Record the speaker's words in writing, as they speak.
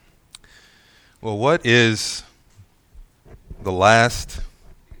Well, what is the last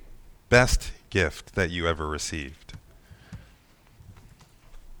best gift that you ever received?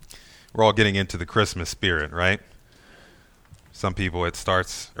 We're all getting into the Christmas spirit, right? Some people it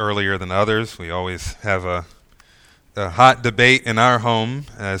starts earlier than others. We always have a hot debate in our home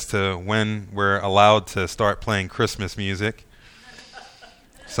as to when we're allowed to start playing Christmas music.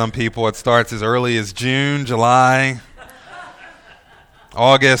 Some people it starts as early as June, July,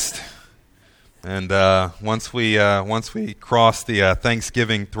 August. And once we cross the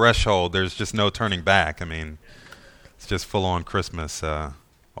Thanksgiving threshold, there's just no turning back. I mean, it's just full-on Christmas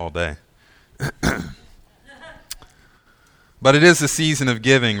all day. But it is a season of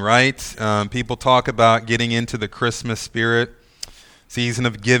giving, right? People talk about getting into the Christmas spirit. Season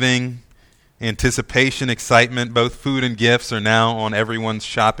of giving, anticipation, excitement. Both food and gifts are now on everyone's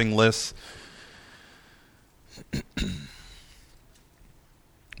shopping list.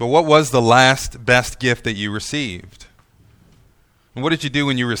 But what was the last best gift that you received? And what did you do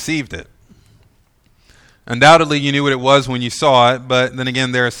when you received it? Undoubtedly, you knew what it was when you saw it, but then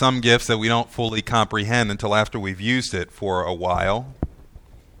again, there are some gifts that we don't fully comprehend until after we've used it for a while.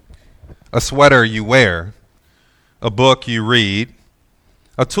 A sweater you wear, a book you read.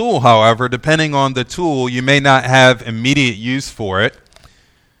 A tool, however, depending on the tool, you may not have immediate use for it.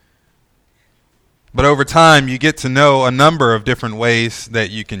 But over time, you get to know a number of different ways that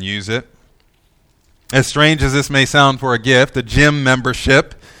you can use it. As strange as this may sound for a gift, a gym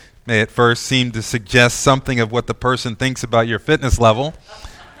membership may at first seem to suggest something of what the person thinks about your fitness level.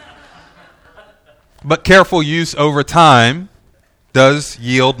 But careful use over time does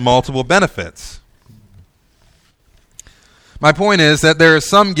yield multiple benefits. My point is that there are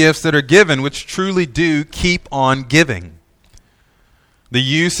some gifts that are given which truly do keep on giving. The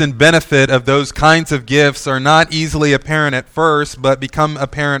use and benefit of those kinds of gifts are not easily apparent at first, but become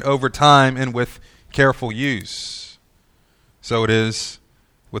apparent over time and with careful use. So it is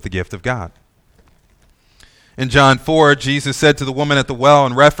with the gift of God. In John 4, Jesus said to the woman at the well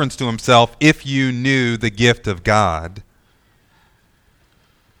in reference to himself, "If you knew the gift of God."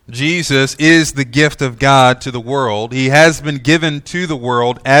 Jesus is the gift of God to the world. He has been given to the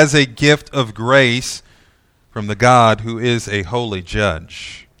world as a gift of grace from the God who is a holy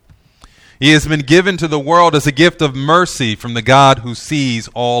judge. He has been given to the world as a gift of mercy from the God who sees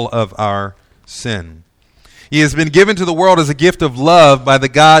all of our sin. He has been given to the world as a gift of love by the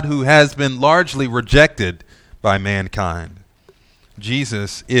God who has been largely rejected by mankind.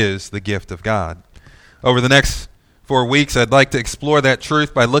 Jesus is the gift of God. Over the next 4 weeks, I'd like to explore that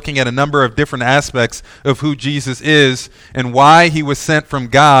truth by looking at a number of different aspects of who Jesus is and why he was sent from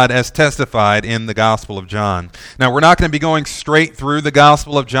God as testified in the Gospel of John. Now, we're not going to be going straight through the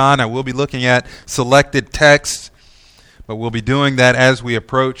Gospel of John. I will be looking at selected texts, but we'll be doing that as we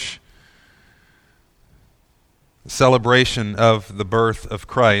approach the celebration of the birth of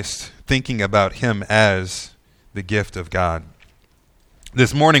Christ, thinking about him as the gift of God.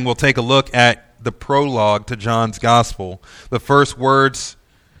 This morning, we'll take a look at the prologue to John's Gospel, the first words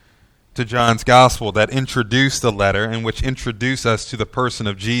to John's Gospel that introduce the letter and which introduce us to the person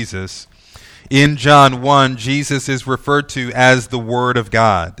of Jesus. In John 1, Jesus is referred to as the Word of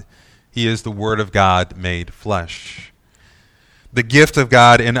God. He is the Word of God made flesh. The gift of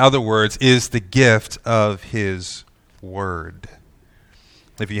God, in other words, is the gift of his Word.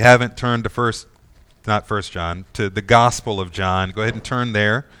 If you haven't turned to to the Gospel of John, go ahead and turn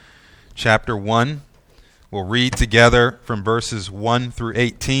there. Chapter 1. We'll read together from verses 1 through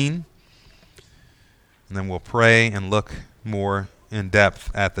 18. And then we'll pray and look more in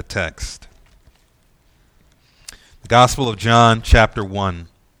depth at the text. The Gospel of John, chapter 1.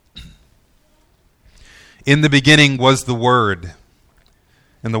 In the beginning was the Word,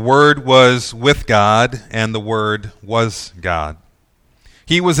 and the Word was with God, and the Word was God.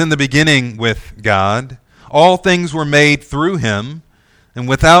 He was in the beginning with God. All things were made through him, and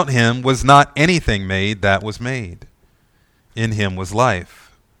without him was not anything made that was made. In him was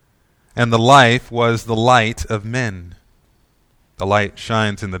life, and the life was the light of men. The light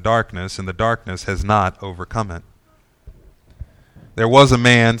shines in the darkness, and the darkness has not overcome it. There was a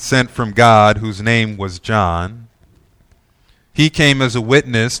man sent from God whose name was John. He came as a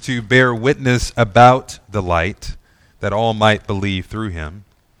witness to bear witness about the light, that all might believe through him.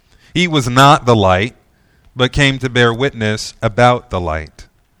 He was not the light, but came to bear witness about the light.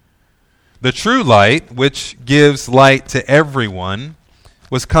 The true light, which gives light to everyone,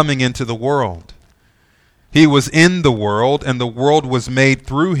 was coming into the world. He was in the world, and the world was made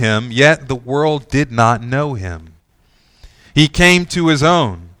through him, yet the world did not know him. He came to his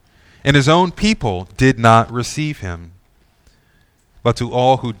own, and his own people did not receive him. But to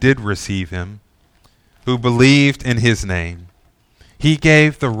all who did receive him, who believed in his name, he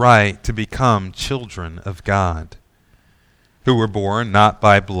gave the right to become children of God, who were born not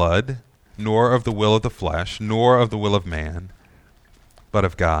by blood, nor of the will of the flesh, nor of the will of man, but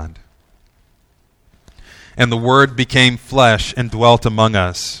of God. And the Word became flesh and dwelt among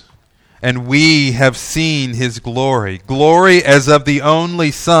us, and we have seen his glory, glory as of the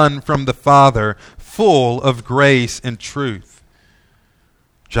only Son from the Father, full of grace and truth.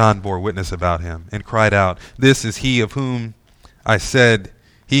 John bore witness about him and cried out, "This is he of whom I said,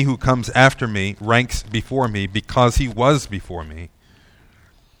 he who comes after me ranks before me, because he was before me."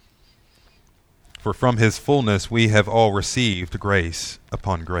 For from his fullness we have all received grace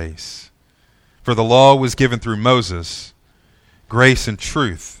upon grace. For the law was given through Moses, grace and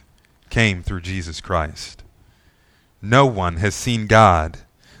truth came through Jesus Christ. No one has seen God,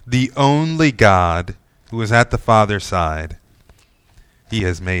 the only God who is at the Father's side. He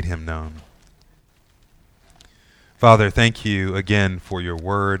has made him known. Father, thank you again for your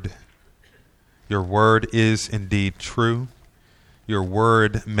word. Your word is indeed true. Your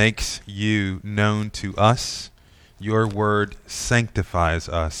word makes you known to us. Your word sanctifies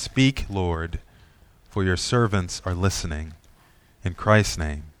us. Speak, Lord, for your servants are listening. In Christ's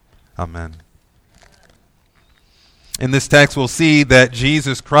name, amen. In this text, we'll see that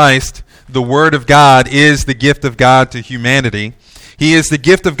Jesus Christ, the Word of God, is the gift of God to humanity. He is the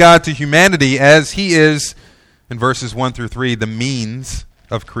gift of God to humanity as he is, in verses 1 through 3, the means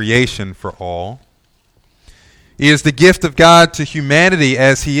of creation for all. He is the gift of God to humanity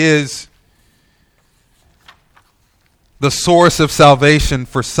as he is the source of salvation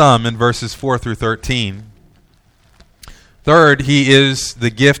for some in verses 4 through 13. Third, he is the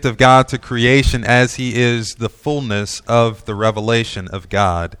gift of God to creation as he is the fullness of the revelation of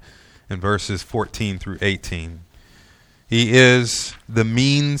God in verses 14 through 18. He is the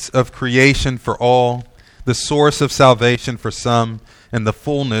means of creation for all, the source of salvation for some, and the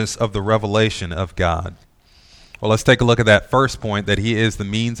fullness of the revelation of God. Well, let's take a look at that first point, that he is the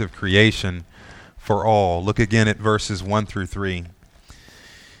means of creation for all. Look again at verses 1 through 3.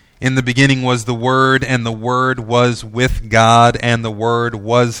 In the beginning was the Word, and the Word was with God, and the Word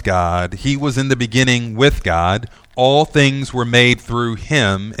was God. He was in the beginning with God. All things were made through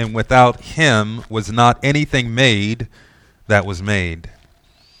him, and without him was not anything made that was made.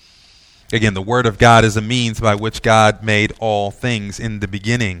 Again, the Word of God is a means by which God made all things in the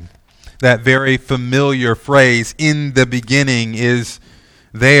beginning. That very familiar phrase, "in the beginning," is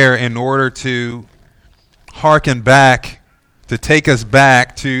there in order to hearken back, to take us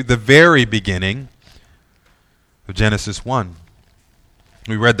back to the very beginning of Genesis 1.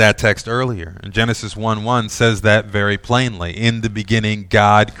 We read that text earlier, and Genesis 1:1 says that very plainly. In the beginning,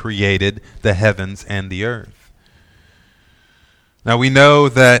 God created the heavens and the earth. Now we know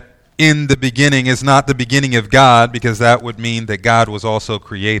that in the beginning is not the beginning of God, because that would mean that God was also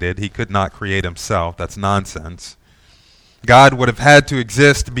created. He could not create himself. That's nonsense. God would have had to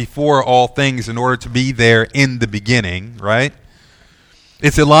exist before all things in order to be there in the beginning, right?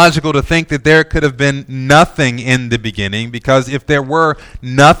 It's illogical to think that there could have been nothing in the beginning, because if there were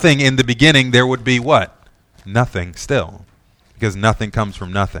nothing in the beginning, there would be what? Nothing still, because nothing comes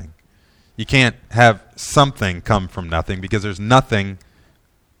from nothing. You can't have something come from nothing, because there's nothing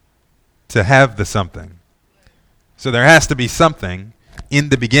to have the something. So there has to be something in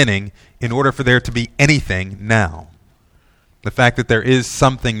the beginning in order for there to be anything now. The fact that there is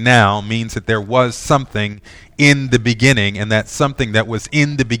something now means that there was something in the beginning, and that something that was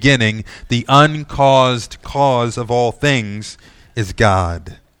in the beginning, the uncaused cause of all things, is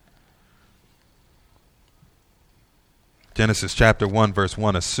God. Genesis chapter 1 verse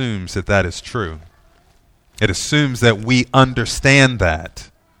 1 assumes that that is true. It assumes that we understand that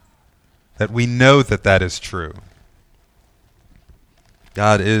we know that that is true.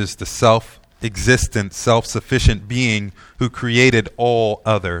 God is the self-existent, self-sufficient being who created all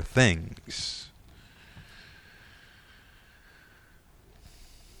other things.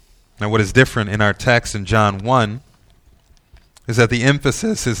 Now, what is different in our text in John 1 is that the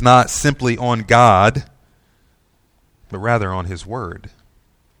emphasis is not simply on God, but rather on his word.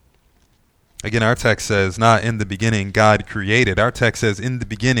 Again, our text says, not in the beginning God created. Our text says, in the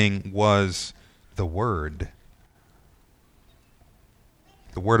beginning was the Word.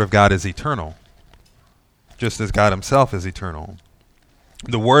 The Word of God is eternal, just as God himself is eternal.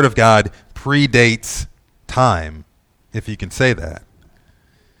 The Word of God predates time, if you can say that.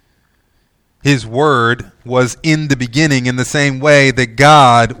 His Word was in the beginning in the same way that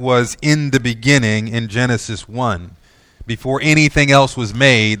God was in the beginning in Genesis 1. Before anything else was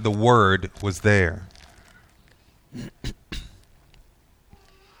made, the Word was there.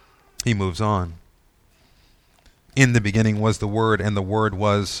 He moves on. In the beginning was the Word, and the Word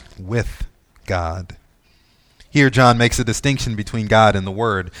was with God. Here John makes a distinction between God and the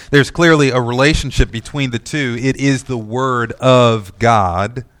Word. There's clearly a relationship between the two. It is the Word of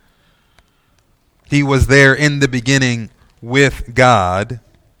God. He was there in the beginning with God,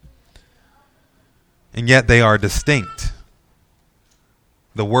 and yet they are distinct.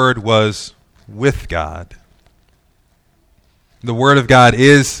 The Word was with God. The Word of God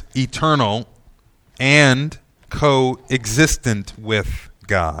is eternal and co-existent with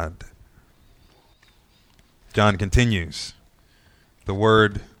God. John continues, the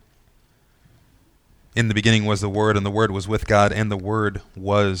Word, in the beginning was the Word, and the Word was with God, and the Word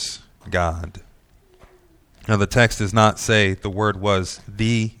was God. Now the text does not say the Word was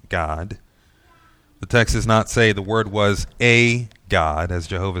the God. The text does not say the Word was a God, as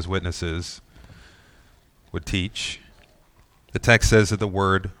Jehovah's Witnesses would teach. The text says that the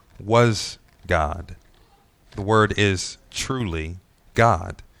Word was God. The Word is truly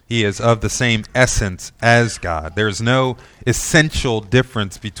God. He is of the same essence as God. There is no essential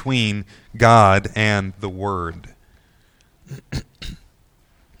difference between God and the Word.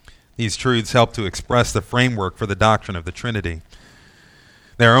 These truths help to express the framework for the doctrine of the Trinity.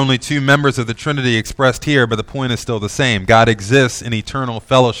 There are only two members of the Trinity expressed here, but the point is still the same. God exists in eternal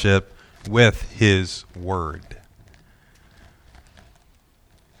fellowship with His Word.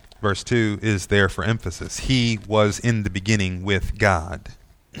 Verse 2 is there for emphasis. He was in the beginning with God.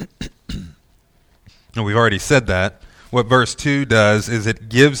 And we've already said that. What verse 2 does is it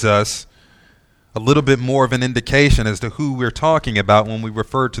gives us a little bit more of an indication as to who we're talking about when we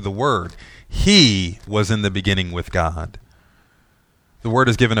refer to the Word. He was in the beginning with God. The Word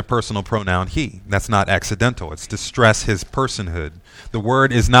is given a personal pronoun, he. That's not accidental. It's to stress his personhood. The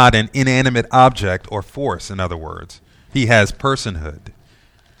Word is not an inanimate object or force, in other words. He has personhood.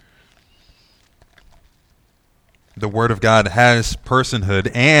 The Word of God has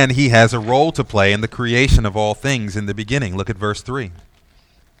personhood, and he has a role to play in the creation of all things in the beginning. Look at verse 3.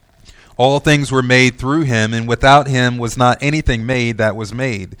 All things were made through him, and without him was not anything made that was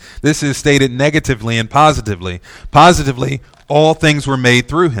made. This is stated negatively and positively. Positively, all things were made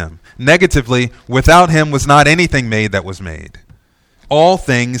through him. Negatively, without him was not anything made that was made. All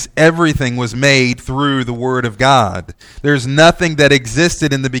things, everything was made through the Word of God. There's nothing that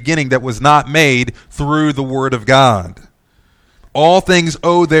existed in the beginning that was not made through the Word of God. All things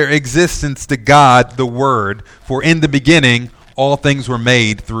owe their existence to God, the Word, for in the beginning all things were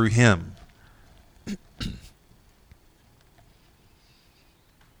made through him.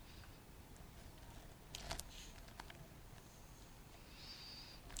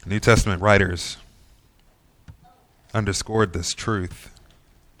 New Testament writers underscored this truth,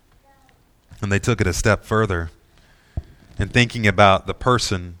 and they took it a step further in thinking about the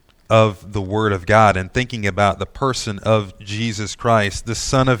person of the Word of God and thinking about the person of Jesus Christ, the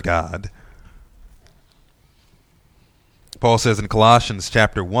Son of God. Paul says in Colossians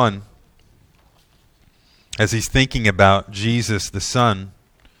chapter 1, as he's thinking about Jesus the Son,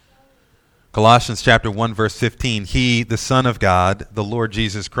 Colossians chapter 1 verse 15, he, the Son of God, the Lord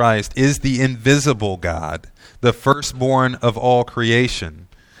Jesus Christ, is the invisible God, the firstborn of all creation.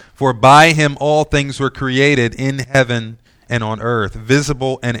 For by him all things were created in heaven and on earth,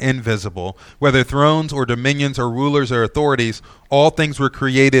 visible and invisible, whether thrones or dominions or rulers or authorities, all things were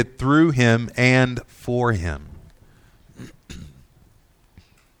created through him and for him.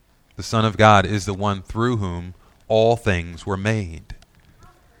 The Son of God is the one through whom all things were made.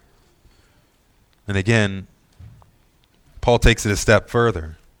 And again, Paul takes it a step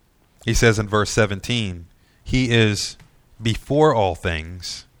further. He says in verse 17, he is before all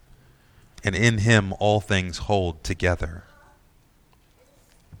things, and in him all things hold together.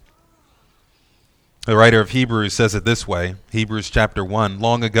 The writer of Hebrews says it this way, Hebrews chapter 1,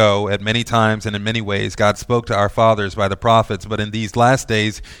 long ago, at many times and in many ways, God spoke to our fathers by the prophets, but in these last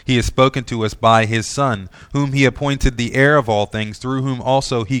days he has spoken to us by his Son, whom he appointed the heir of all things, through whom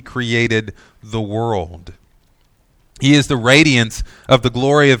also he created the world. He is the radiance of the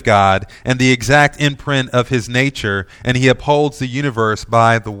glory of God and the exact imprint of his nature, and he upholds the universe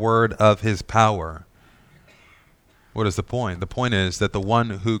by the word of his power. What is the point? The point is that the one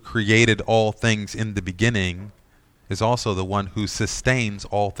who created all things in the beginning is also the one who sustains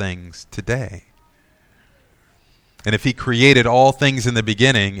all things today. And if he created all things in the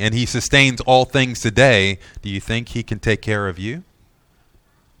beginning and he sustains all things today, do you think he can take care of you?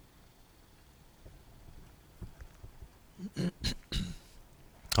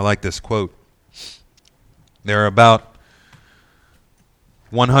 I like this quote. There are about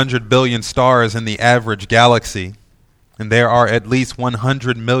 100 billion stars in the average galaxy, and there are at least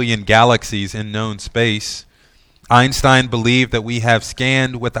 100 million galaxies in known space. Einstein believed that we have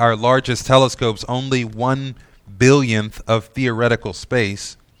scanned with our largest telescopes only 1/1000th of theoretical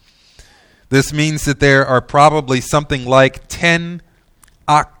space. This means that there are probably something like 10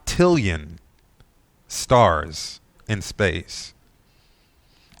 octillion stars in space.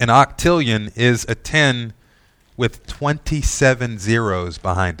 An octillion is a 10 with 27 zeros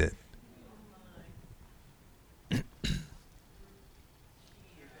behind it.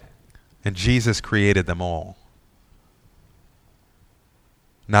 And Jesus created them all.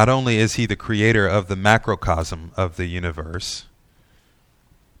 Not only is he the creator of the macrocosm of the universe,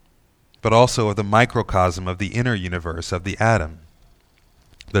 but also of the microcosm of the inner universe of the atom.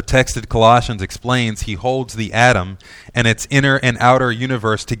 The text in Colossians explains he holds the atom and its inner and outer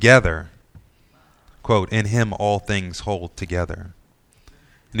universe together. Quote, in him all things hold together.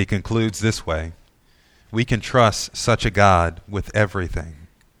 And he concludes this way, we can trust such a God with everything.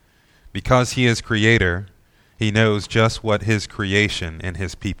 Because he is creator, he knows just what his creation and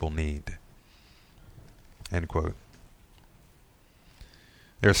his people need. End quote.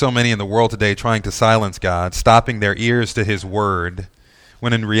 There are so many in the world today trying to silence God, stopping their ears to his word,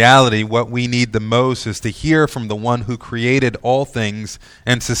 when in reality what we need the most is to hear from the one who created all things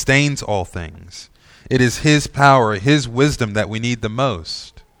and sustains all things. It is his power, his wisdom that we need the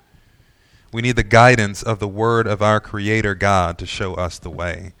most. We need the guidance of the word of our Creator God to show us the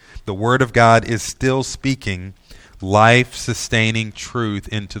way. The word of God is still speaking life-sustaining truth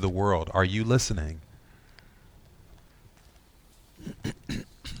into the world. Are you listening?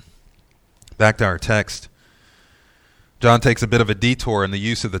 Back to our text. John takes a bit of a detour in the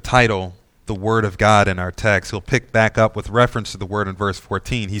use of the title, the Word of God, in our text. He'll pick back up with reference to the word in verse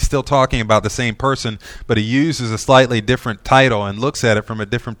 14. He's still talking about the same person, but he uses a slightly different title and looks at it from a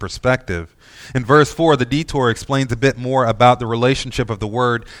different perspective. In verse 4, the detour explains a bit more about the relationship of the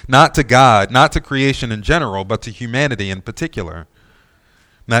Word, not to God, not to creation in general, but to humanity in particular.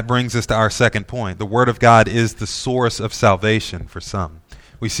 And that brings us to our second point. The Word of God is the source of salvation for some.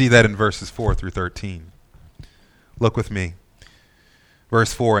 We see that in verses 4 through 13. Look with me.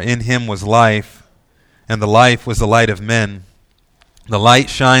 Verse 4, in him was life, and the life was the light of men. The light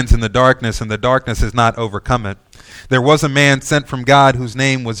shines in the darkness, and the darkness has not overcome it. There was a man sent from God whose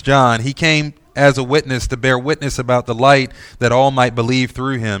name was John. He came as a witness to bear witness about the light, that all might believe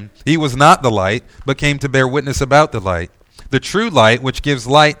through him. He was not the light, but came to bear witness about the light. The true light, which gives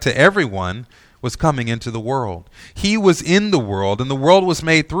light to everyone, was coming into the world. He was in the world, and the world was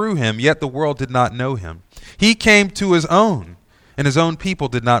made through him, yet the world did not know him. He came to his own, and his own people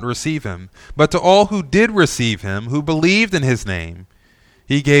did not receive him. But to all who did receive him, who believed in his name,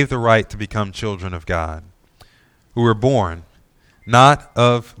 he gave the right to become children of God, who were born not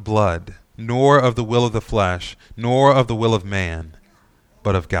of blood, nor of the will of the flesh, nor of the will of man,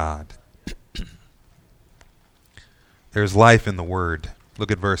 but of God. There's life in the Word.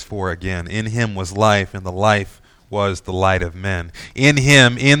 Look at verse 4 again. In him was life, and the life was the light of men. In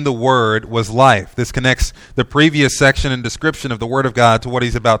him, in the Word, was life. This connects the previous section and description of the Word of God to what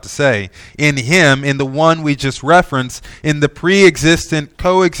he's about to say. In him, in the one we just referenced, in the pre-existent,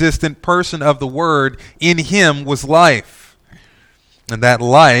 coexistent person of the Word, in him was life. And that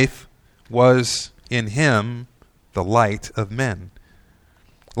life was in him the light of men.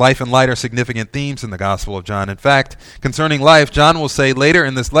 Life and light are significant themes in the Gospel of John. In fact, concerning life, John will say later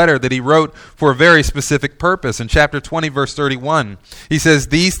in this letter that he wrote for a very specific purpose. In chapter 20, verse 31, he says,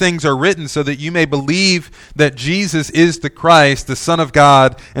 these things are written so that you may believe that Jesus is the Christ, the Son of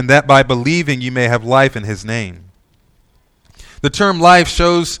God, and that by believing you may have life in his name. The term life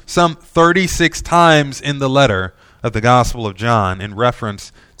shows some 36 times in the letter of the Gospel of John in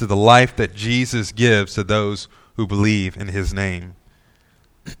reference to the life that Jesus gives to those who believe in his name.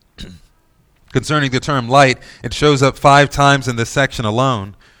 Concerning the term light, it shows up 5 times in this section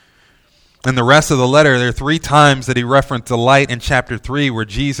alone. In the rest of the letter, there are 3 times that he referenced the light in chapter 3, where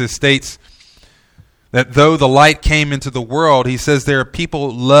Jesus states that though the light came into the world, he says there are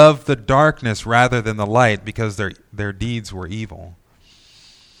people who love the darkness rather than the light because their deeds were evil.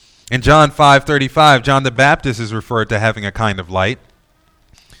 In John 5:35, John the Baptist is referred to having a kind of light.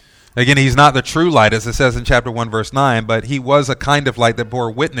 Again, he's not the true light, as it says in chapter 1, verse 9, but he was a kind of light that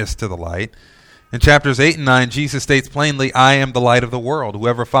bore witness to the light. In chapters 8 and 9, Jesus states plainly, I am the light of the world.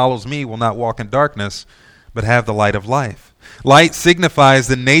 Whoever follows me will not walk in darkness, but have the light of life. Light signifies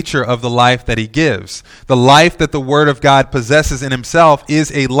the nature of the life that he gives. The life that the Word of God possesses in himself is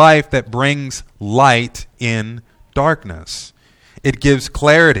a life that brings light in darkness. It gives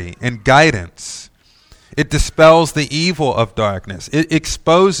clarity and guidance. It dispels the evil of darkness. It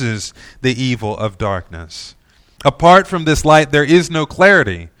exposes the evil of darkness. Apart from this light, there is no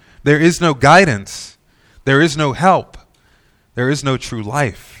clarity. There is no guidance. There is no help. There is no true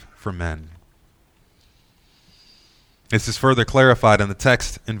life for men. This is further clarified in the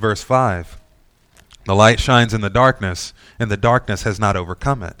text in verse 5. The light shines in the darkness, and the darkness has not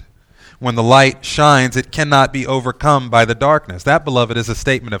overcome it. When the light shines, it cannot be overcome by the darkness. That, beloved, is a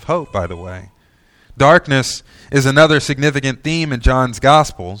statement of hope, by the way. Darkness is another significant theme in John's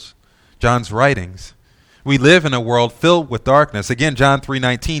Gospels, John's writings. We live in a world filled with darkness. Again, John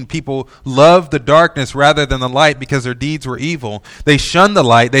 3:19, people love the darkness rather than the light because their deeds were evil. They shun the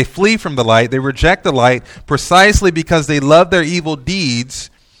light. They flee from the light. They reject the light precisely because they love their evil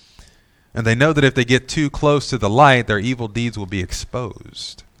deeds, and they know that if they get too close to the light, their evil deeds will be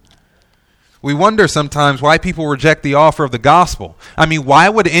exposed. We wonder sometimes why people reject the offer of the gospel. I mean, why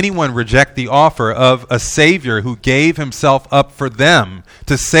would anyone reject the offer of a Savior who gave himself up for them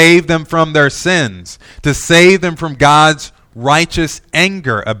to save them from their sins, to save them from God's righteous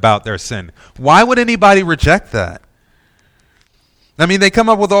anger about their sin? Why would anybody reject that? I mean, they come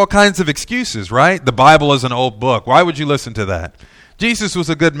up with all kinds of excuses, right? The Bible is an old book. Why would you listen to that? Jesus was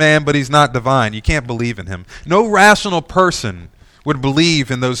a good man, but he's not divine. You can't believe in him. No rational person would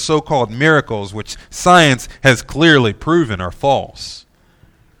believe in those so-called miracles which science has clearly proven are false.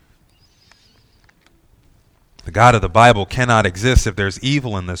 The God of the Bible cannot exist if there's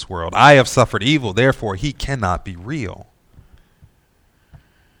evil in this world. I have suffered evil, therefore he cannot be real.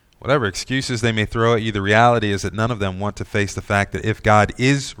 Whatever excuses they may throw at you, the reality is that none of them want to face the fact that if God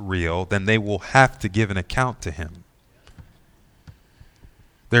is real, then they will have to give an account to him.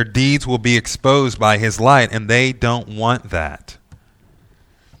 Their deeds will be exposed by his light, and they don't want that.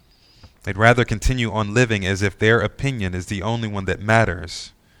 They'd rather continue on living as if their opinion is the only one that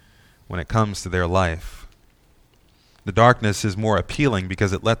matters when it comes to their life. The darkness is more appealing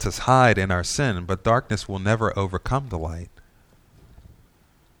because it lets us hide in our sin, but darkness will never overcome the light.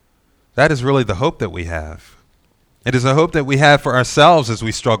 That is really the hope that we have. It is a hope that we have for ourselves as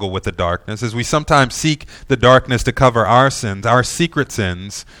we struggle with the darkness, as we sometimes seek the darkness to cover our sins, our secret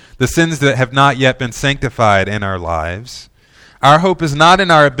sins, the sins that have not yet been sanctified in our lives. Our hope is not in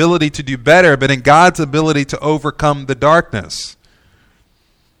our ability to do better, but in God's ability to overcome the darkness.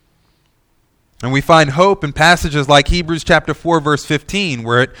 And we find hope in passages like Hebrews chapter 4, verse 15,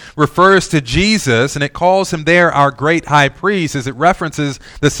 where it refers to Jesus, and it calls him there our great high priest, as it references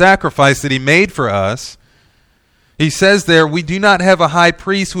the sacrifice that he made for us. He says there, we do not have a high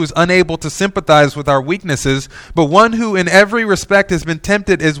priest who is unable to sympathize with our weaknesses, but one who in every respect has been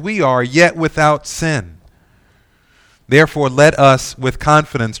tempted as we are, yet without sin. Therefore, let us with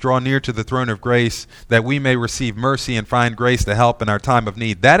confidence draw near to the throne of grace that we may receive mercy and find grace to help in our time of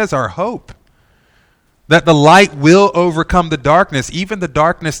need. That is our hope. That the light will overcome the darkness, even the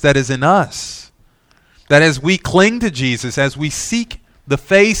darkness that is in us. That as we cling to Jesus, as we seek the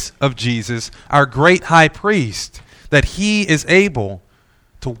face of Jesus, our great high priest, that he is able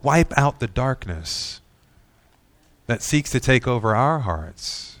to wipe out the darkness that seeks to take over our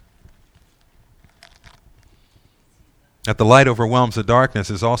hearts. That the light overwhelms the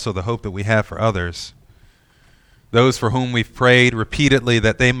darkness is also the hope that we have for others. Those for whom we've prayed repeatedly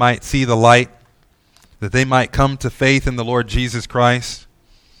that they might see the light, that they might come to faith in the Lord Jesus Christ.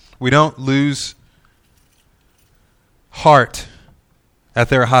 We don't lose heart at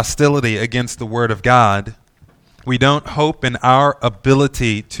their hostility against the Word of God. We don't hope in our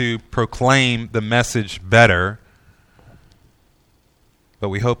ability to proclaim the message better, but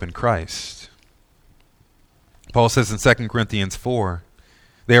we hope in Christ. Paul says in 2 Corinthians 4,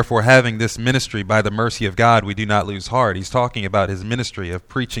 therefore, having this ministry by the mercy of God, we do not lose heart. He's talking about his ministry of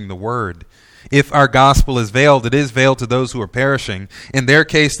preaching the word. If our gospel is veiled, it is veiled to those who are perishing. In their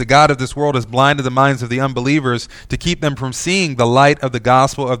case, the God of this world has blinded the minds of the unbelievers to keep them from seeing the light of the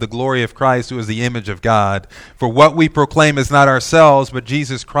gospel of the glory of Christ, who is the image of God. For what we proclaim is not ourselves, but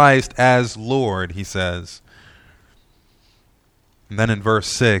Jesus Christ as Lord, he says. And then in verse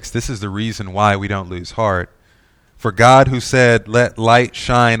 6, this is the reason why we don't lose heart. For God who said, let light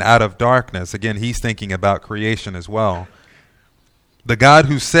shine out of darkness. Again, he's thinking about creation as well. The God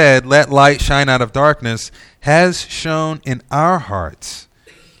who said, let light shine out of darkness, has shone in our hearts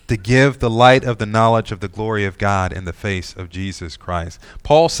to give the light of the knowledge of the glory of God in the face of Jesus Christ.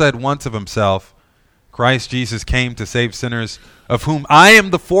 Paul said once of himself, Christ Jesus came to save sinners, of whom I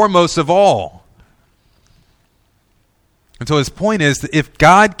am the foremost of all. And so his point is that if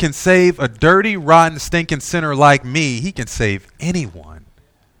God can save a dirty, rotten, stinking sinner like me, he can save anyone.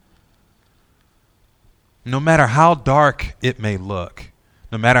 No matter how dark it may look,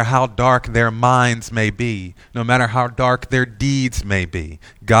 no matter how dark their minds may be, no matter how dark their deeds may be,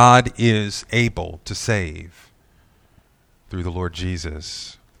 God is able to save through the Lord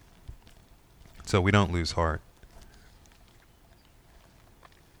Jesus. so we don't lose heart.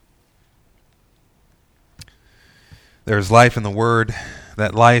 There is life in the Word.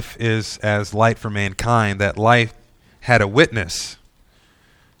 That life is as light for mankind. That life had a witness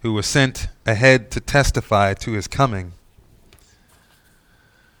who was sent ahead to testify to his coming.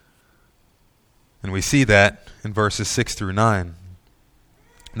 And we see that in verses 6 through 9.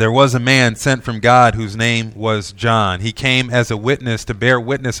 There was a man sent from God whose name was John. He came as a witness to bear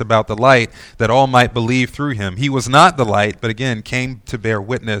witness about the light, that all might believe through him. He was not the light, but again came to bear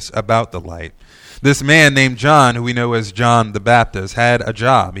witness about the light. This man named John, who we know as John the Baptist, had a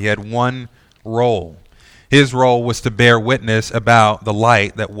job. He had one role. His role was to bear witness about the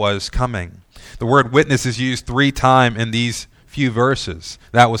light that was coming. The word witness is used 3 times in these few verses.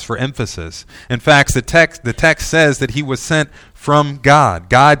 That was for emphasis. In fact, the text says that he was sent from God.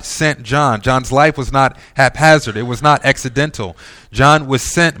 God sent John. John's life was not haphazard. It was not accidental. John was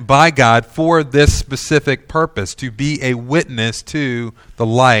sent by God for this specific purpose, to be a witness to the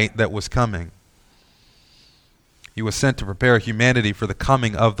light that was coming. He was sent to prepare humanity for the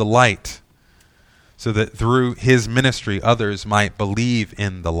coming of the light, so that through his ministry others might believe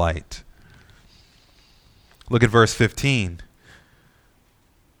in the light. Look at verse 15.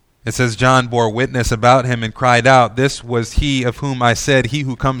 It says, John bore witness about him and cried out, "This was he of whom I said, he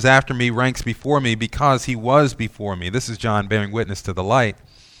who comes after me ranks before me, because he was before me." This is John bearing witness to the light.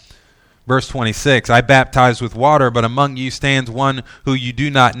 Verse 26, "I baptize with water, but among you stands one who you do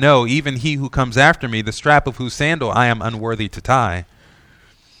not know, even he who comes after me, the strap of whose sandal I am unworthy to tie."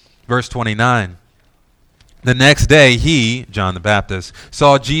 Verse 29, "The next day he," John the Baptist,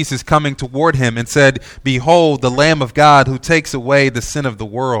 "saw Jesus coming toward him and said, 'Behold, the Lamb of God who takes away the sin of the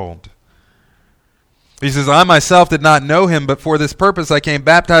world.'" He says, "I myself did not know him, but for this purpose I came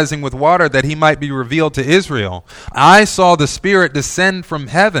baptizing with water, that he might be revealed to Israel. I saw the Spirit descend from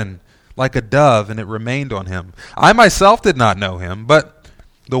heaven like a dove, and it remained on him. I myself did not know him, but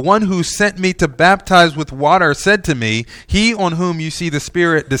the one who sent me to baptize with water said to me, 'He on whom you see the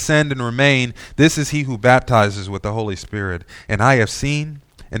Spirit descend and remain, this is he who baptizes with the Holy Spirit. And I have seen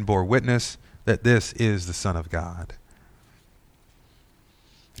and bore witness that this is the Son of God.'"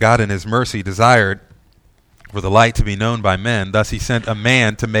 God in his mercy desired for the light to be known by men. Thus he sent a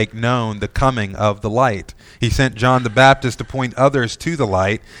man to make known the coming of the light. He sent John the Baptist to point others to the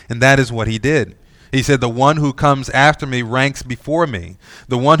light, and that is what he did. He said, "The one who comes after me ranks before me."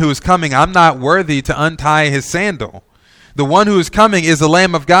 The one who is coming, I'm not worthy to untie his sandal. The one who is coming is the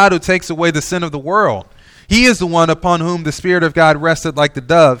Lamb of God who takes away the sin of the world. He is the one upon whom the Spirit of God rested like the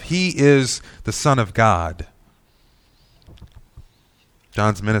dove. He is the Son of God.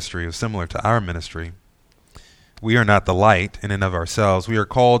 John's ministry is similar to our ministry. We are not the light in and of ourselves. We are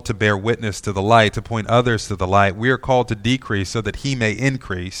called to bear witness to the light, to point others to the light. We are called to decrease so that he may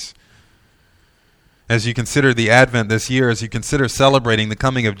increase. As you consider the Advent this year, as you consider celebrating the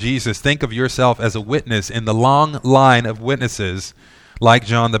coming of Jesus, think of yourself as a witness in the long line of witnesses like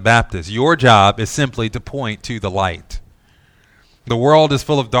John the Baptist. Your job is simply to point to the light. The world is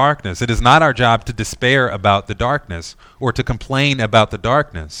full of darkness. It is not our job to despair about the darkness, or to complain about the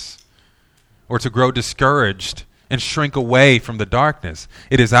darkness, or to grow discouraged and shrink away from the darkness.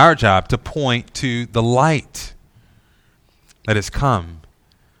 It is our job to point to the light that has come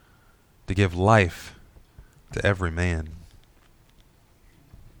to give life to every man.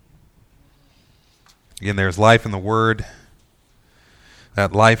 Again, there's life in the Word.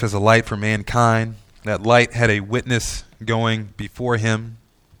 That life is a light for mankind. That light had a witness going before him.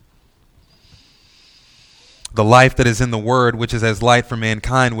 The life that is in the Word, which is as light for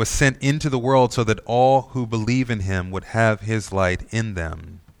mankind, was sent into the world so that all who believe in him would have his light in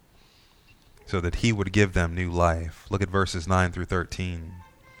them, so that he would give them new life. Look at verses 9 through 13.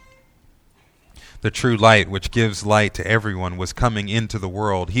 The true light, which gives light to everyone, was coming into the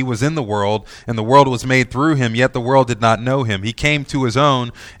world. He was in the world, and the world was made through him, yet the world did not know him. He came to his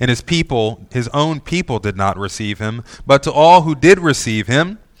own, and his own people did not receive him. But to all who did receive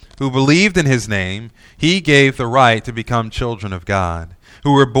him, who believed in his name, he gave the right to become children of God,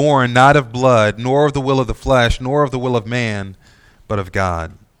 who were born not of blood, nor of the will of the flesh, nor of the will of man, but of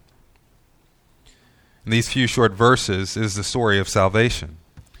God. In these few short verses is the story of salvation.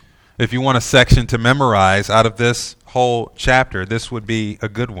 If you want a section to memorize out of this whole chapter, this would be a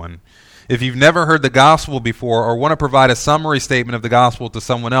good one. If you've never heard the gospel before, or want to provide a summary statement of the gospel to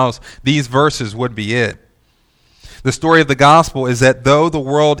someone else, these verses would be it. The story of the gospel is that though the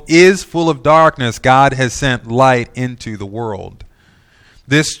world is full of darkness, God has sent light into the world.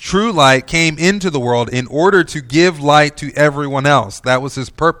 This true light came into the world in order to give light to everyone else. That was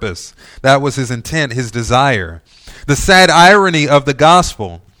his purpose. That was his intent, his desire. The sad irony of the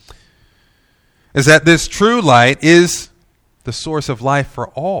gospel is that this true light is the source of life for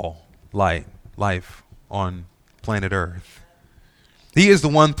all life on planet Earth. He is the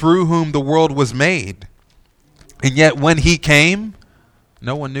one through whom the world was made. And yet when he came,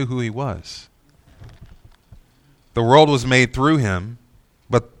 no one knew who he was. The world was made through him,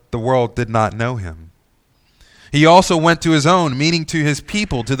 but the world did not know him. He also went to his own, meaning to his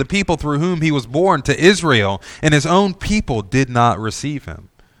people, to the people through whom he was born, to Israel, and his own people did not receive him.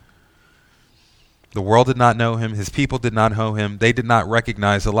 The world did not know him. His people did not know him. They did not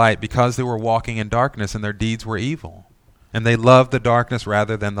recognize the light because they were walking in darkness and their deeds were evil. And they loved the darkness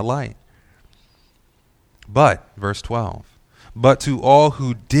rather than the light. But, verse 12, but to all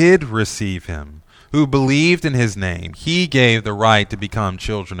who did receive him, who believed in his name, he gave the right to become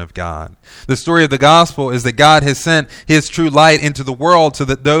children of God. The story of the gospel is that God has sent his true light into the world so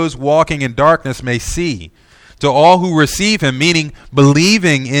that those walking in darkness may see. To all who receive him, meaning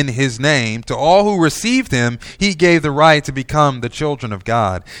believing in his name, to all who received him, he gave the right to become the children of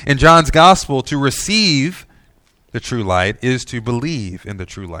God. In John's gospel, to receive the true light is to believe in the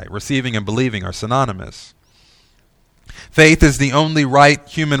true light. Receiving and believing are synonymous. Faith is the only right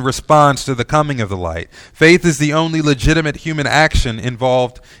human response to the coming of the light. Faith is the only legitimate human action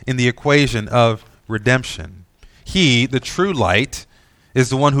involved in the equation of redemption. He, the true light, is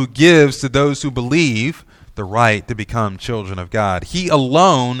the one who gives to those who believe the right to become children of God. He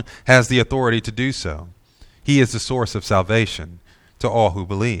alone has the authority to do so. He is the source of salvation to all who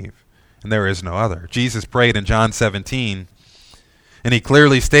believe, and there is no other. Jesus prayed in John 17, and he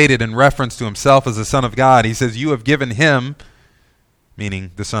clearly stated in reference to himself as the Son of God, he says, you have given him,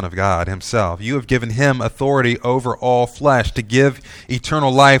 meaning the Son of God himself, you have given him authority over all flesh to give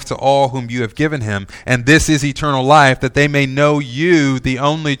eternal life to all whom you have given him. And this is eternal life, that they may know you, the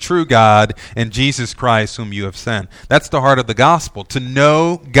only true God, and Jesus Christ whom you have sent. That's the heart of the gospel, to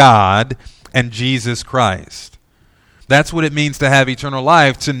know God and Jesus Christ. That's what it means to have eternal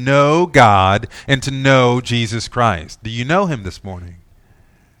life, to know God and to know Jesus Christ. Do you know him this morning?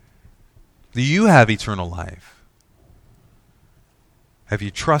 Do you have eternal life? Have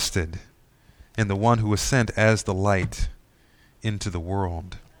you trusted in the one who was sent as the light into the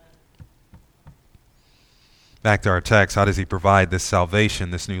world? Back to our text, how does he provide this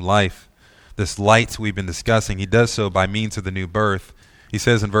salvation, this new life, this light we've been discussing? He does so by means of the new birth. He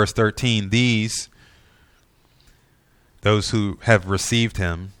says in verse 13, those who have received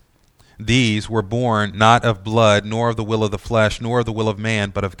him, these were born not of blood, nor of the will of the flesh, nor of the will of man,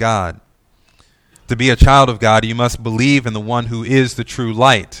 but of God. To be a child of God, you must believe in the one who is the true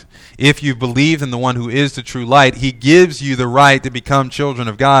light. If you believe in the one who is the true light, he gives you the right to become children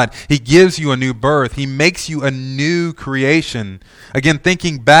of God. He gives you a new birth. He makes you a new creation. Again,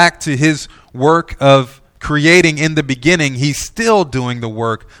 thinking back to his work of creating in the beginning, he's still doing the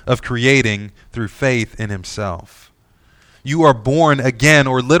work of creating through faith in himself. You are born again,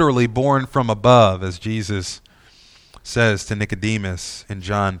 or literally born from above, as Jesus says to Nicodemus in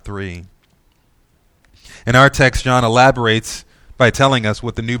John 3. In our text, John elaborates by telling us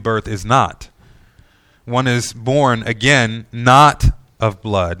what the new birth is not. One is born again, not of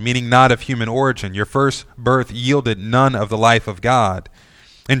blood, meaning not of human origin. Your first birth yielded none of the life of God.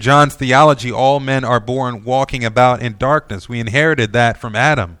 In John's theology, all men are born walking about in darkness. We inherited that from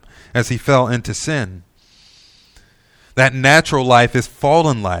Adam as he fell into sin. That natural life is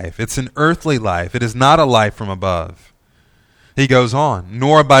fallen life. It's an earthly life. It is not a life from above. He goes on,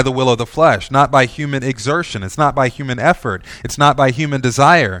 nor by the will of the flesh, not by human exertion. It's not by human effort. It's not by human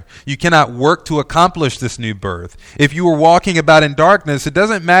desire. You cannot work to accomplish this new birth. If you were walking about in darkness, it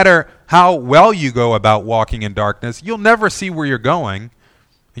doesn't matter how well you go about walking in darkness. You'll never see where you're going,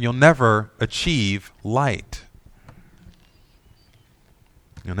 and you'll never achieve light.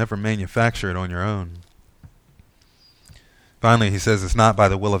 You'll never manufacture it on your own. Finally, he says it's not by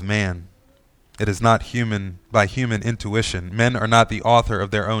the will of man. It is not by human intuition. Men are not the author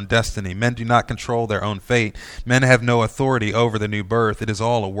of their own destiny. Men do not control their own fate. Men have no authority over the new birth. It is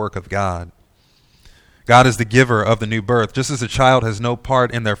all a work of God. God is the giver of the new birth. Just as a child has no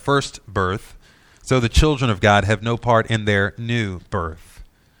part in their first birth, so the children of God have no part in their new birth.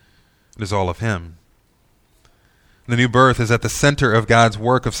 It is all of him. The new birth is at the center of God's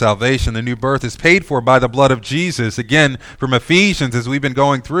work of salvation. The new birth is paid for by the blood of Jesus. Again, from Ephesians, as we've been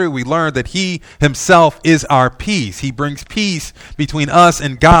going through, we learned that he himself is our peace. He brings peace between us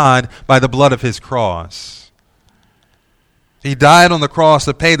and God by the blood of his cross. He died on the cross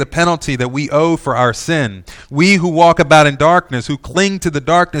to pay the penalty that we owe for our sin. We who walk about in darkness, who cling to the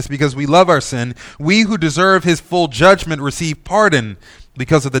darkness because we love our sin, we who deserve his full judgment receive pardon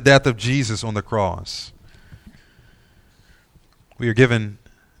because of the death of Jesus on the cross. We are given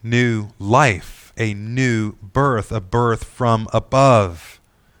new life life, a new birth, a birth from above.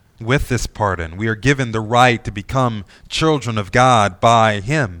 With this pardon, we are given the right to become children of God by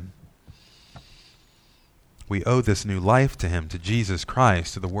Him. We owe this new life to Him, to Jesus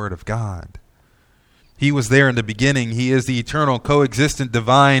Christ, to the Word of God. He was there in the beginning. He is the eternal, coexistent,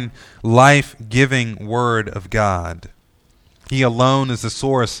 divine, life-giving Word of God. He alone is the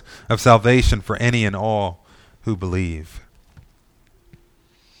source of salvation for any and all who believe.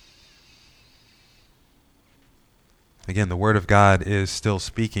 Again, the Word of God is still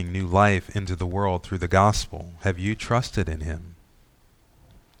speaking new life into the world through the gospel. Have you trusted in Him?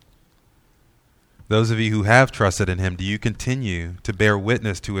 Those of you who have trusted in Him, do you continue to bear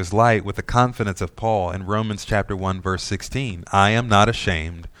witness to His light with the confidence of Paul in Romans chapter 1, verse 16? I am not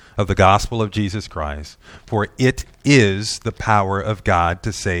ashamed of the gospel of Jesus Christ, for it is the power of God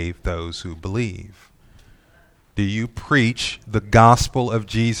to save those who believe. Do you preach the gospel of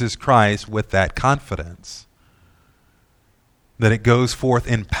Jesus Christ with that confidence? That it goes forth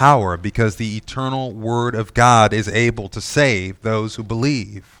in power because the eternal Word of God is able to save those who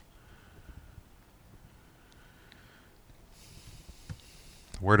believe.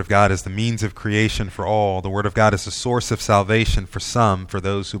 The Word of God is the means of creation for all. The Word of God is the source of salvation for some, for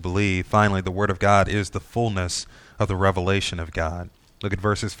those who believe. Finally, the Word of God is the fullness of the revelation of God. Look at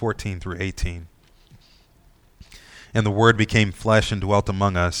verses 14 through 18. And the Word became flesh and dwelt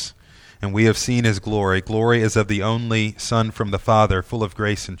among us, and we have seen His glory. Glory is of the only Son from the Father, full of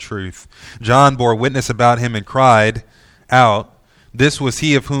grace and truth. John bore witness about Him and cried out, "This was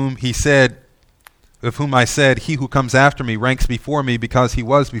He of whom I said, He who comes after me ranks before me because He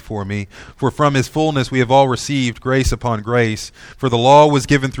was before me. For from His fullness we have all received grace upon grace. For the law was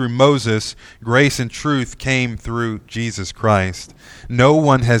given through Moses, grace and truth came through Jesus Christ. No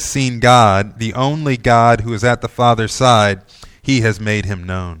one has seen God, the only God who is at the Father's side. He has made Him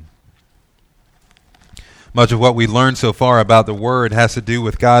known." Much of what we learned so far about the Word has to do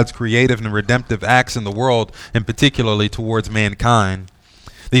with God's creative and redemptive acts in the world, and particularly towards mankind.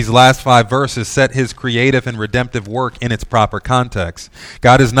 These last 5 verses set His creative and redemptive work in its proper context.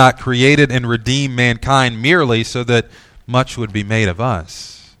 God has not created and redeemed mankind merely so that much would be made of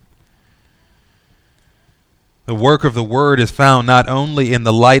us. The work of the Word is found not only in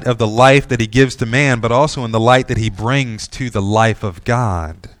the light of the life that He gives to man, but also in the light that He brings to the life of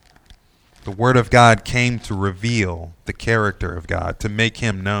God. The Word of God came to reveal the character of God, to make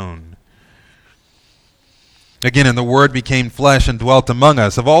Him known. Again, and the Word became flesh and dwelt among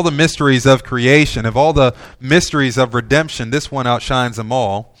us. Of all the mysteries of creation, of all the mysteries of redemption, this one outshines them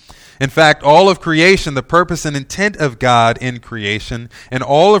all. In fact, all of creation, the purpose and intent of God in creation, and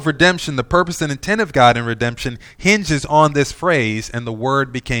all of redemption, the purpose and intent of God in redemption, hinges on this phrase, and the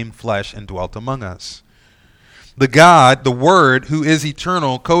Word became flesh and dwelt among us. The God, the Word, who is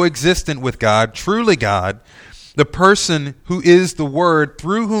eternal, coexistent with God, truly God, the person who is the Word,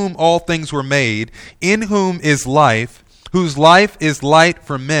 through whom all things were made, in whom is life, whose life is light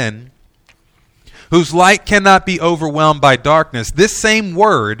for men, whose light cannot be overwhelmed by darkness. This same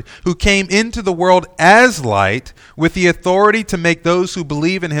Word, who came into the world as light, with the authority to make those who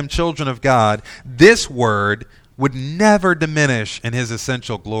believe in Him children of God, this Word would never diminish in His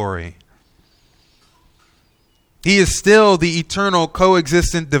essential glory. He is still the eternal,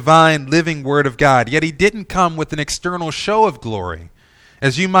 coexistent, divine, living Word of God. Yet He didn't come with an external show of glory,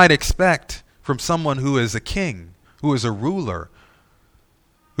 as you might expect from someone who is a king, who is a ruler,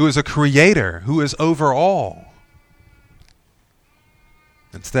 who is a creator, who is over all.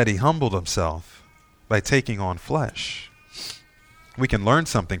 Instead, He humbled Himself by taking on flesh. We can learn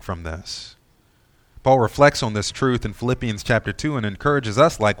something from this. Paul reflects on this truth in Philippians chapter 2 and encourages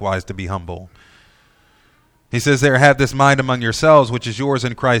us likewise to be humble. He says there, "Have this mind among yourselves, which is yours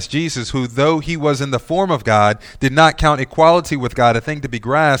in Christ Jesus, who, though He was in the form of God, did not count equality with God a thing to be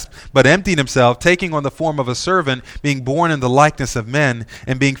grasped, but emptied Himself, taking on the form of a servant, being born in the likeness of men,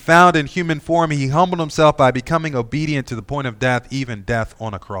 and being found in human form, He humbled Himself by becoming obedient to the point of death, even death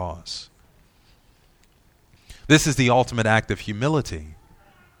on a cross." This is the ultimate act of humility.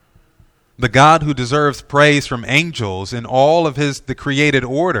 The God who deserves praise from angels in all of the created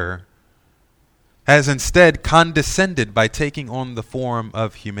order has instead condescended by taking on the form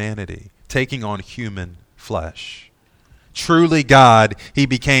of humanity, taking on human flesh. Truly God, He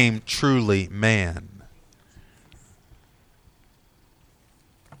became truly man.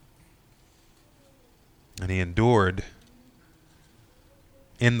 And He endured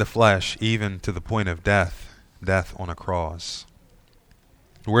in the flesh even to the point of death, death on a cross.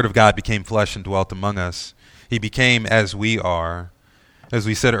 The Word of God became flesh and dwelt among us. He became as we are. As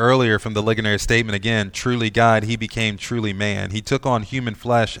we said earlier from the ligonier statement again, truly God, he became truly man. He took on human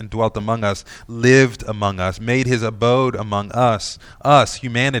flesh and dwelt among us, lived among us, made his abode among us,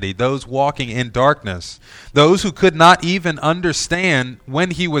 humanity, those walking in darkness, those who could not even understand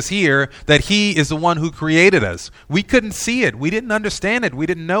when he was here that he is the one who created us. We couldn't see it. We didn't understand it. We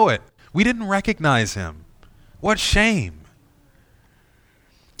didn't know it. We didn't recognize him. What shame.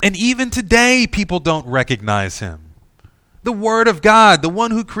 And even today, people don't recognize him. The Word of God, the one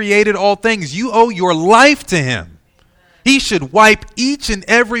who created all things, you owe your life to him. He should wipe each and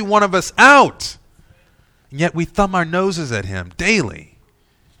every one of us out. And yet we thumb our noses at him daily.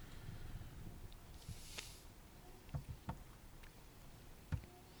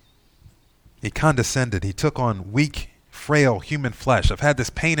 He condescended. He took on weak, frail human flesh. I've had this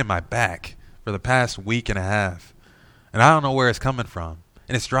pain in my back for the past week and a half. And I don't know where it's coming from.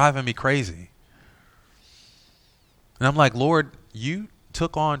 And it's driving me crazy. And I'm like, Lord, you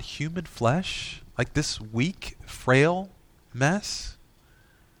took on human flesh? Like this weak, frail mess?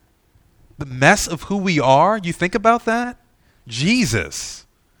 The mess of who we are? You think about that? Jesus,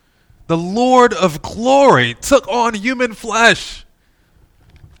 the Lord of glory, took on human flesh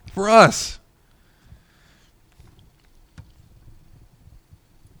for us.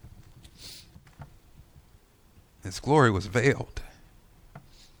 His glory was veiled.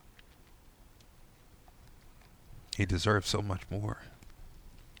 He deserves so much more.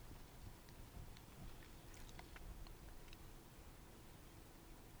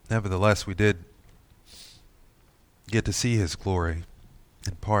 Nevertheless, we did get to see his glory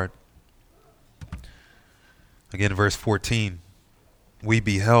in part. Again, verse 14, we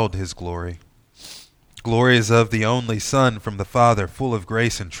beheld his glory. Glory is of the only Son from the Father, full of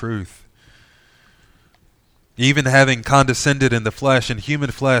grace and truth. Even having condescended in the flesh, in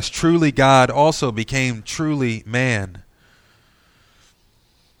human flesh, truly God also became truly man.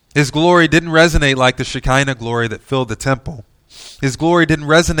 His glory didn't resonate like the Shekinah glory that filled the temple. His glory didn't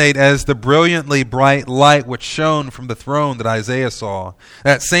resonate as the brilliantly bright light which shone from the throne that Isaiah saw,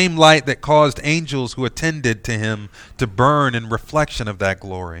 that same light that caused angels who attended to him to burn in reflection of that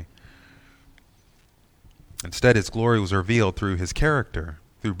glory. Instead, his glory was revealed through his character,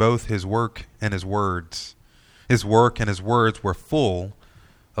 through both his work and his words. His work and his words were full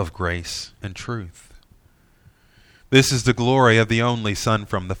of grace and truth. This is the glory of the only Son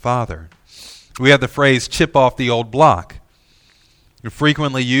from the Father. We have the phrase, chip off the old block. We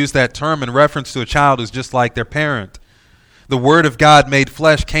frequently use that term in reference to a child who's just like their parent. The Word of God made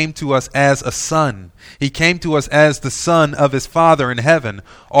flesh came to us as a son. He came to us as the Son of his Father in heaven.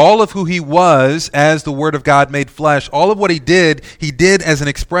 All of who he was as the Word of God made flesh, all of what he did as an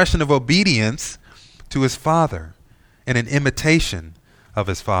expression of obedience to his Father and an imitation of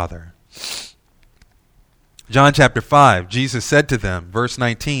his Father. John chapter 5, Jesus said to them, verse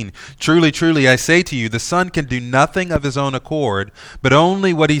 19, truly, truly, I say to you, the Son can do nothing of his own accord, but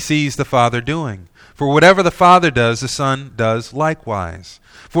only what he sees the Father doing. For whatever the Father does, the Son does likewise.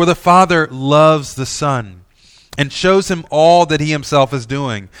 For the Father loves the Son and shows him all that he himself is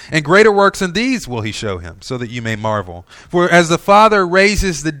doing. And greater works than these will he show him, so that you may marvel. For as the Father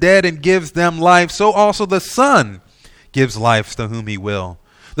raises the dead and gives them life, so also the Son gives life to whom he will.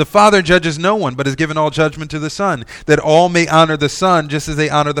 The Father judges no one, but has given all judgment to the Son, that all may honor the Son just as they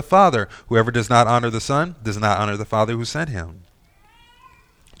honor the Father. Whoever does not honor the Son does not honor the Father who sent him.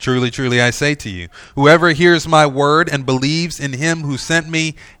 Truly, truly, I say to you, whoever hears my word and believes in him who sent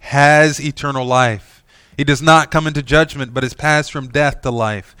me has eternal life. He does not come into judgment, but is passed from death to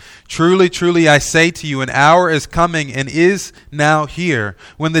life. Truly, truly, I say to you, an hour is coming and is now here,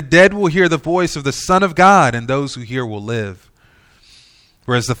 when the dead will hear the voice of the Son of God, and those who hear will live.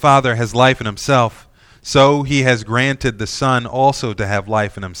 For as the Father has life in himself, so he has granted the Son also to have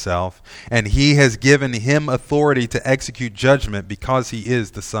life in himself, and he has given him authority to execute judgment because he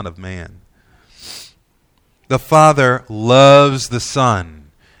is the Son of Man. The Father loves the Son,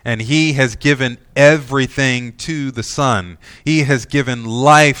 and he has given everything to the Son. He has given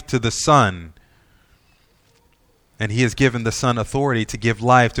life to the Son, and he has given the Son authority to give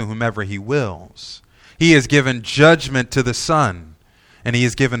life to whomever he wills. He has given judgment to the Son, and he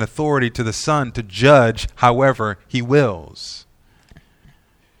has given authority to the Son to judge however he wills.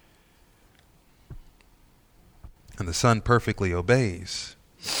 And the Son perfectly obeys.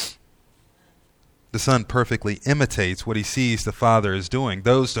 The Son perfectly imitates what he sees the Father is doing.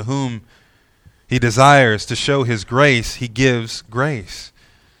 Those to whom he desires to show his grace, he gives grace.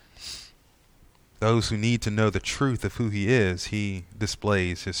 Those who need to know the truth of who he is, he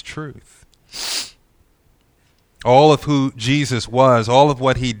displays his truth. All of who Jesus was, all of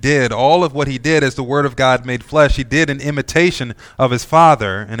what he did as the Word of God made flesh, he did in imitation of his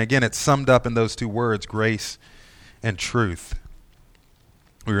Father. And again, it's summed up in those two words, grace and truth.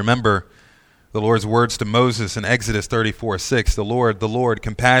 We remember the Lord's words to Moses in Exodus 34:6, the Lord,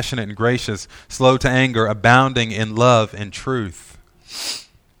 compassionate and gracious, slow to anger, abounding in love and truth.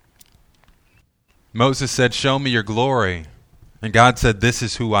 Moses said, "Show me your glory." And God said, "This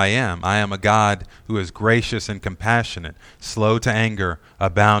is who I am. I am a God who is gracious and compassionate, slow to anger,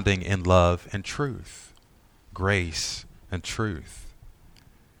 abounding in love and truth." Grace and truth.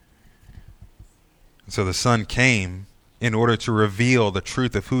 And so the Son came in order to reveal the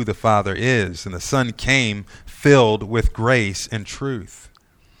truth of who the Father is. And the Son came filled with grace and truth.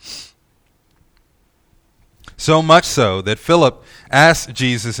 So much so that Philip asked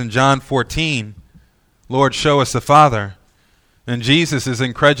Jesus in John 14, "Lord, show us the Father." And Jesus'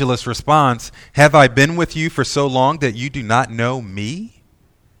 incredulous response, "Have I been with you for so long that you do not know me?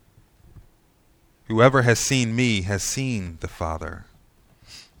 Whoever has seen me has seen the Father."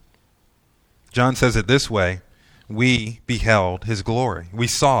 John says it this way, we beheld his glory. We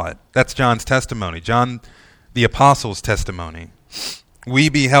saw it. That's John's testimony. John the Apostle's testimony. We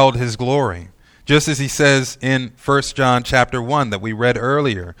beheld his glory. Just as he says in 1 John chapter 1 that we read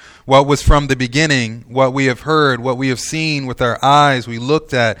earlier, what was from the beginning, what we have heard, what we have seen with our eyes, we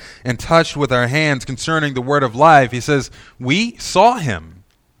looked at and touched with our hands concerning the word of life. He says, we saw him.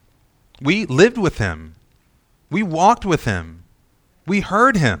 We lived with him. We walked with him. We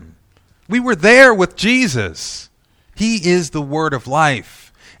heard him. We were there with Jesus. He is the word of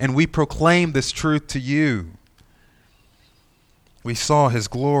life, and we proclaim this truth to you. We saw his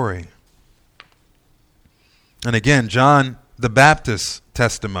glory. And again, John the Baptist's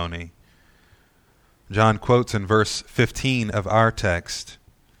testimony. John quotes in verse 15 of our text.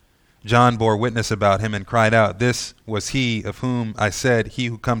 John bore witness about him and cried out, "This was he of whom I said, he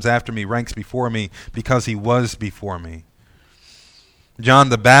who comes after me ranks before me because he was before me." John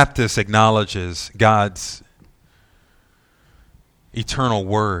the Baptist acknowledges God's eternal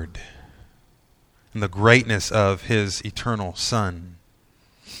word and the greatness of his eternal Son.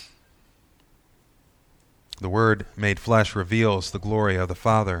 The Word made flesh reveals the glory of the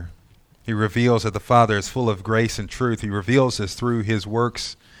Father. He reveals that the Father is full of grace and truth. He reveals this through his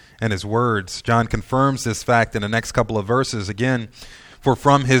works and his words. John confirms this fact in the next couple of verses. Again, "For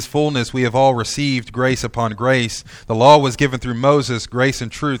from his fullness we have all received grace upon grace. The law was given through Moses. Grace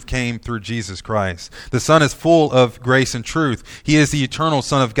and truth came through Jesus Christ." The Son is full of grace and truth. He is the eternal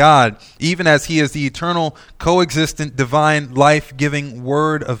Son of God, even as he is the eternal, coexistent, divine, life-giving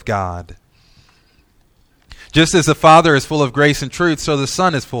Word of God. Just as the Father is full of grace and truth, so the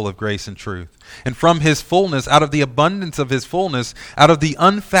Son is full of grace and truth. And from his fullness, out of the abundance of his fullness, out of the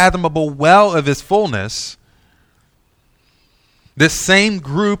unfathomable well of his fullness, this same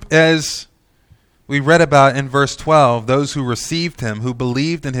group as we read about in verse 12, those who received him, who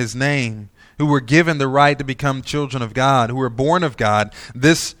believed in his name, who were given the right to become children of God, who were born of God,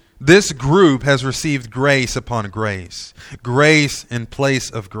 this group has received grace upon grace. Grace in place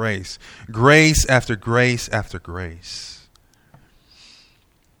of grace. Grace after grace after grace.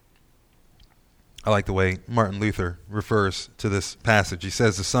 I like the way Martin Luther refers to this passage. He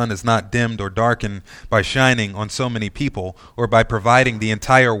says, "The sun is not dimmed or darkened by shining on so many people or by providing the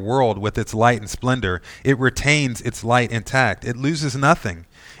entire world with its light and splendor. It retains its light intact. It loses nothing.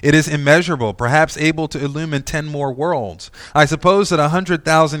 It is immeasurable, perhaps able to illumine 10 more worlds. I suppose that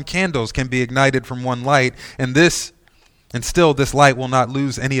 100,000 candles can be ignited from one light, and still this light will not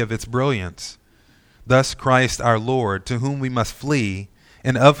lose any of its brilliance. Thus Christ our Lord, to whom we must flee,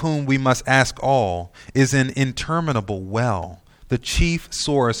 and of whom we must ask all, is an interminable well, the chief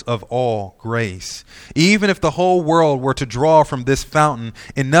source of all grace. Even if the whole world were to draw from this fountain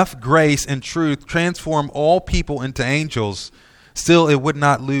enough grace and truth, transform all people into angels, still it would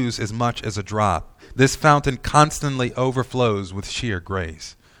not lose as much as a drop. This fountain constantly overflows with sheer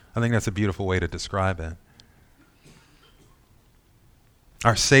grace." I think that's a beautiful way to describe it.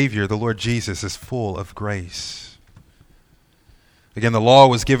 Our Savior, the Lord Jesus, is full of grace. Again, the law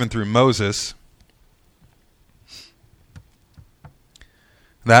was given through Moses.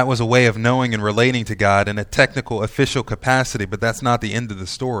 That was a way of knowing and relating to God in a technical, official capacity, but that's not the end of the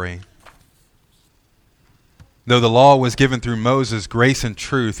story. Though the law was given through Moses, grace and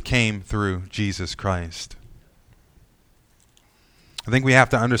truth came through Jesus Christ. I think we have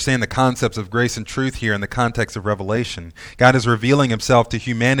to understand the concepts of grace and truth here in the context of Revelation. God is revealing himself to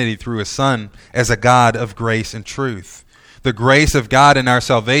humanity through his Son as a God of grace and truth. The grace of God in our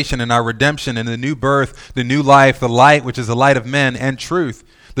salvation and our redemption and the new birth, the new life, the light which is the light of men, and truth.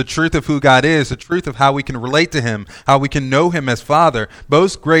 the truth of who God is, the truth of how we can relate to him, how we can know him as Father.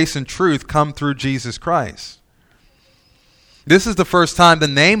 Both grace and truth come through Jesus Christ. This is the first time the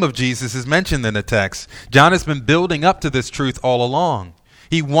name of Jesus is mentioned in the text. John has been building up to this truth all along.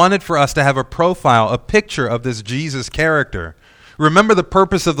 He wanted for us to have a profile, a picture of this Jesus character. Remember the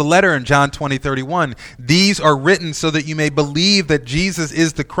purpose of the letter in John 20:31. These are written so that you may believe that Jesus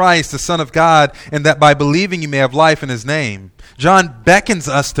is the Christ, the Son of God, and that by believing you may have life in his name. John beckons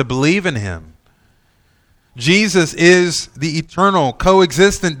us to believe in him. Jesus is the eternal,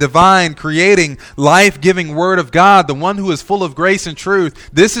 coexistent, divine, creating, life-giving Word of God, the one who is full of grace and truth.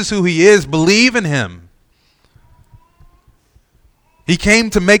 This is who he is. Believe in him. He came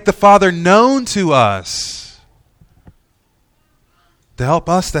to make the Father known to us, to help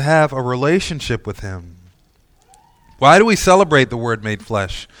us to have a relationship with him. Why do we celebrate the Word made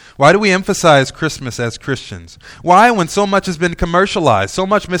flesh? Why do we emphasize Christmas as Christians? Why, when so much has been commercialized, so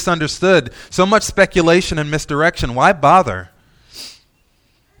much misunderstood, so much speculation and misdirection, why bother?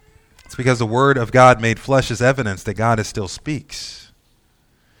 It's because the Word of God made flesh is evidence that God still speaks.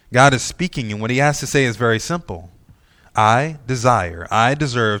 God is speaking, and what he has to say is very simple. I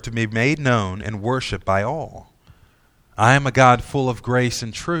deserve to be made known and worshiped by all. I am a God full of grace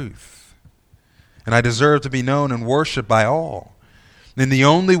and truth. And I deserve to be known and worshiped by all. And the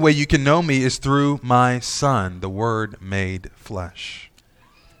only way you can know me is through my Son, the Word made flesh.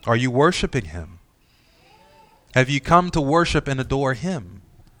 Are you worshiping him? Have you come to worship and adore him?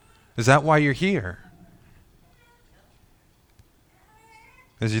 Is that why you're here?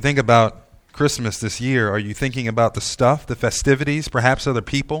 As you think about Christmas this year, are you thinking about the stuff, the festivities, perhaps other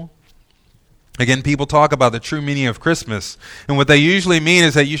people? Again, people talk about the true meaning of Christmas, and what they usually mean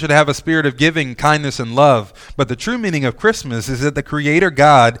is that you should have a spirit of giving, kindness, and love. But the true meaning of Christmas is that the Creator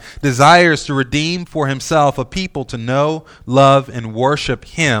God desires to redeem for himself a people to know, love, and worship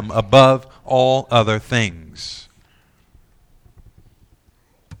him above all other things.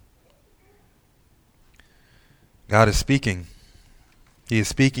 God is speaking. He is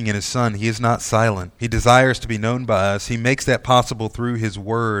speaking in his Son. He is not silent. He desires to be known by us. He makes that possible through his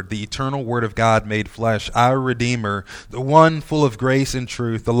Word, the eternal Word of God made flesh, our Redeemer, the one full of grace and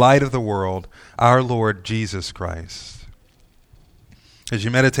truth, the light of the world, our Lord Jesus Christ. As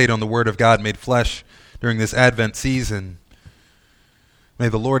you meditate on the Word of God made flesh during this Advent season, may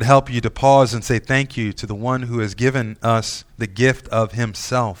the Lord help you to pause and say thank you to the one who has given us the gift of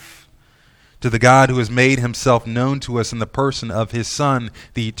himself, to the God who has made himself known to us in the person of his Son,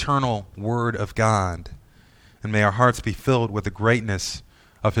 the eternal Word of God. And may our hearts be filled with the greatness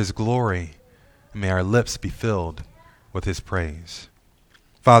of his glory, and may our lips be filled with his praise.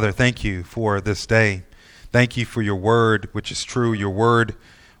 Father, thank you for this day. Thank you for your Word, which is true, your Word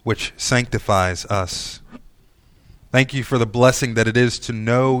which sanctifies us. Thank you for the blessing that it is to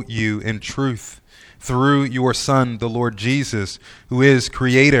know you in truth, through your Son, the Lord Jesus, who is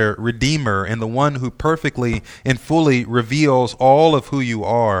Creator, Redeemer, and the one who perfectly and fully reveals all of who you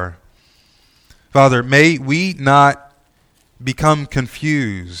are. Father, may we not become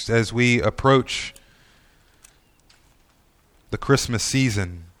confused as we approach the Christmas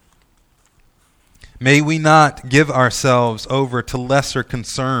season. May we not give ourselves over to lesser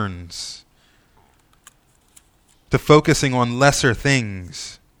concerns, to focusing on lesser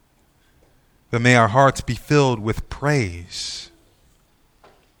things. But may our hearts be filled with praise.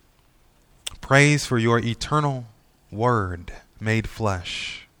 Praise for your eternal Word made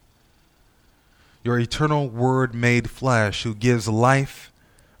flesh. Your eternal Word made flesh who gives life,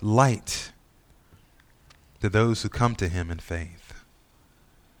 light to those who come to him in faith.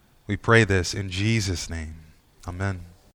 We pray this in Jesus' name. Amen.